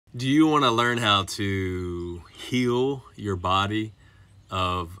Do you want to learn how to heal your body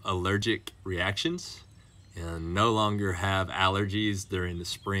of allergic reactions and no longer have allergies during the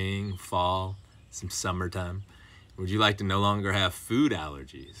spring, fall, some summertime? Would you like to no longer have food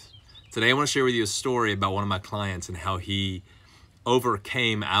allergies? Today I want to share with you a story about one of my clients and how he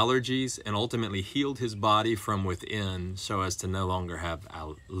overcame allergies and ultimately healed his body from within so as to no longer have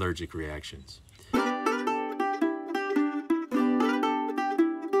allergic reactions.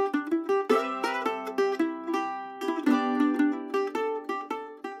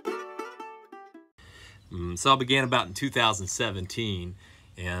 So I began about in 2017,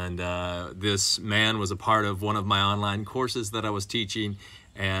 and this man was a part of one of my online courses that I was teaching,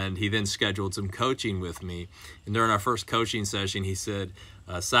 and he then scheduled some coaching with me. And during our first coaching session, he said,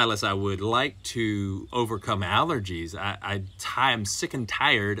 Silas, I would like to overcome allergies. I'm sick and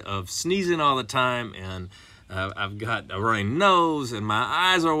tired of sneezing all the time, and I've got a running nose, and my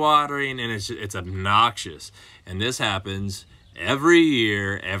eyes are watering, and it's obnoxious. And this happens every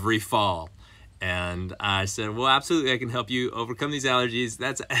year, every fall. And I said, well, absolutely, I can help you overcome these allergies.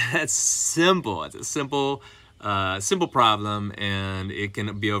 That's simple. It's a simple problem, and it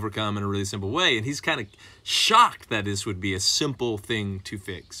can be overcome in a really simple way. And he's kind of shocked that this would be a simple thing to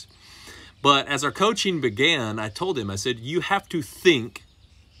fix. But as our coaching began, I told him, I said, you have to think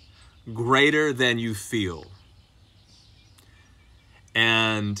greater than you feel.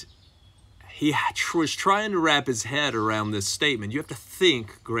 And he was trying to wrap his head around this statement. You have to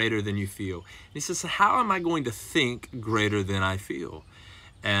think greater than you feel. And he says, how am I going to think greater than I feel?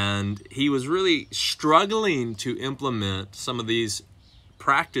 And he was really struggling to implement some of these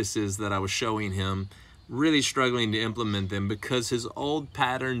practices that I was showing him, really struggling to implement them because his old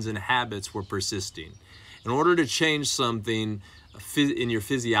patterns and habits were persisting. In order to change something in your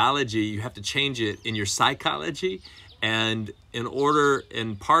physiology, you have to change it in your psychology. And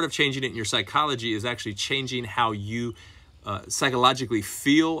part of changing it in your psychology is actually changing how you psychologically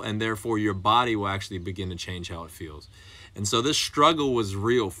feel, and therefore your body will actually begin to change how it feels. And so this struggle was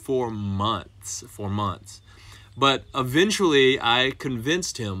real for months. But eventually I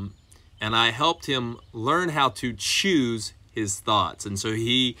convinced him, and I helped him learn how to choose his thoughts. And so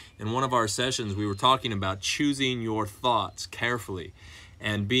in one of our sessions, we were talking about choosing your thoughts carefully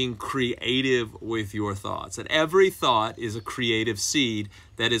and being creative with your thoughts. And every thought is a creative seed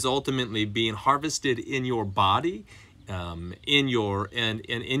that is ultimately being harvested in your body, in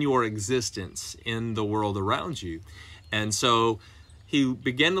your existence, in the world around you. And so he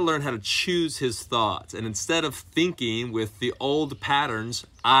began to learn how to choose his thoughts. And instead of thinking with the old patterns,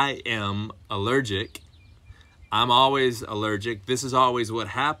 I am allergic, I'm always allergic, this is always what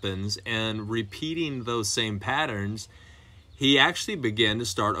happens, and repeating those same patterns, he actually began to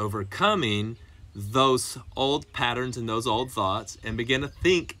start overcoming those old patterns and those old thoughts and began to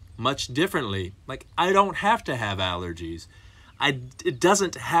think much differently. Like, I don't have to have allergies. It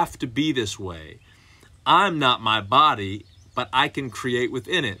doesn't have to be this way. I'm not my body, but I can create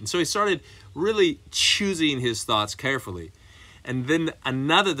within it. And so he started really choosing his thoughts carefully. And then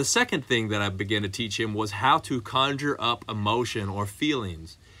the second thing that I began to teach him was how to conjure up emotion or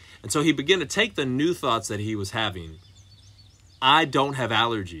feelings. And so he began to take the new thoughts that he was having. I don't have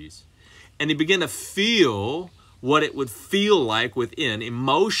allergies. And he began to feel what it would feel like within,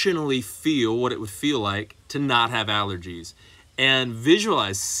 emotionally feel what it would feel like to not have allergies. And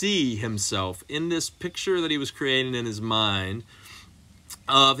see himself in this picture that he was creating in his mind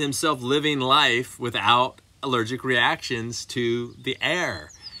of himself living life without allergic reactions to the air.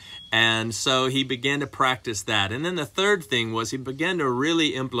 And so he began to practice that. And then the third thing was he began to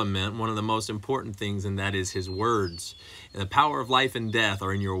really implement one of the most important things, and that is his words. And the power of life and death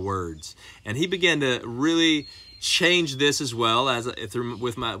are in your words. And he began to really change this as well as with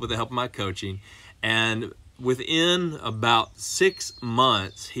the help of my coaching. And within about 6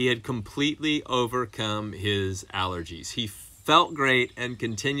 months, he had completely overcome his allergies. He felt great and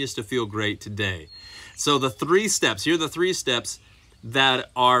continues to feel great today. So the 3 steps, here are the 3 steps that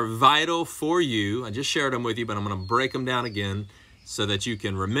are vital for you. I just shared them with you, but I'm going to break them down again so that you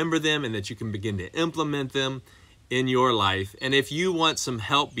can remember them and that you can begin to implement them in your life. And if you want some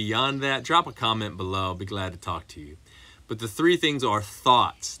help beyond that, drop a comment below. I'll be glad to talk to you. But the 3 things are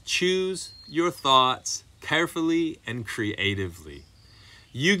thoughts. Choose your thoughts carefully and creatively.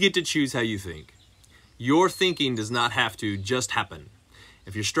 You get to choose how you think. Your thinking does not have to just happen.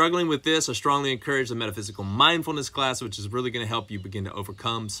 If you're struggling with this, I strongly encourage the Metaphysical Mindfulness class, which is really going to help you begin to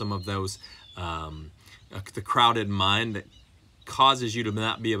overcome some of those, the crowded mind that causes you to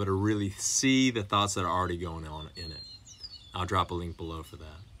not be able to really see the thoughts that are already going on in it. I'll drop a link below for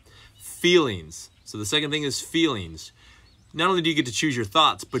that. Feelings. So the second thing is feelings. not only do you get to choose your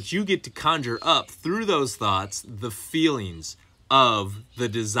thoughts, but you get to conjure up through those thoughts the feelings of the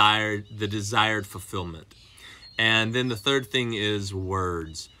desired fulfillment. And then the third thing is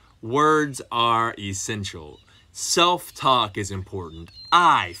words. Words are essential. Self-talk is important.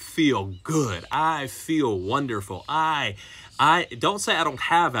 I feel good. I feel wonderful. I don't say I don't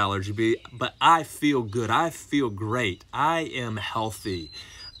have allergy, but I feel good. I feel great. I am healthy.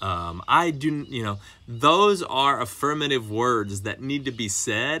 Those are affirmative words that need to be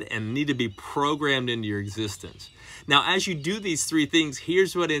said and need to be programmed into your existence. Now, as you do these three things,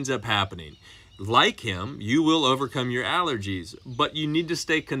 here's what ends up happening. Like him, you will overcome your allergies, but you need to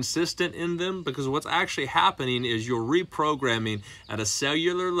stay consistent in them, because what's actually happening is you're reprogramming at a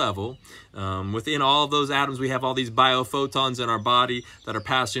cellular level. Within all of those atoms, we have all these biophotons in our body that are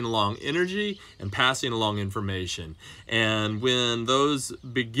passing along energy and passing along information. And when those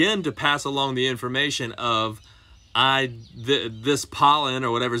begin to pass along the information of this pollen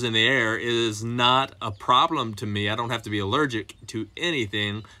or whatever's in the air is not a problem to me, I don't have to be allergic to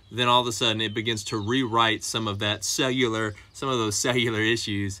anything, then all of a sudden it begins to rewrite some of those cellular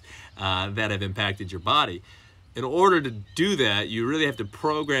issues that have impacted your body. In order to do that, you really have to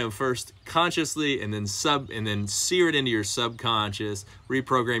program first consciously and then sear it into your subconscious,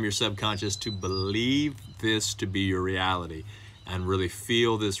 reprogram your subconscious to believe this to be your reality and really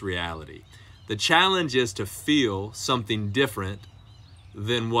feel this reality. The challenge is to feel something different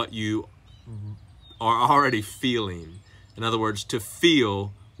than what you are already feeling. In other words, to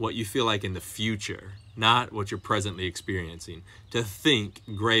feel what you feel like in the future, not what you're presently experiencing. To think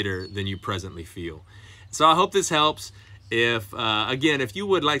greater than you presently feel. So I hope this helps. Again, if you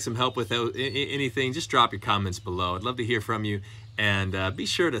would like some help with anything, just drop your comments below. I'd love to hear from you. And be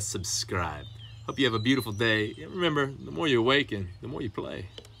sure to subscribe. Hope you have a beautiful day. And remember, the more you awaken, the more you play.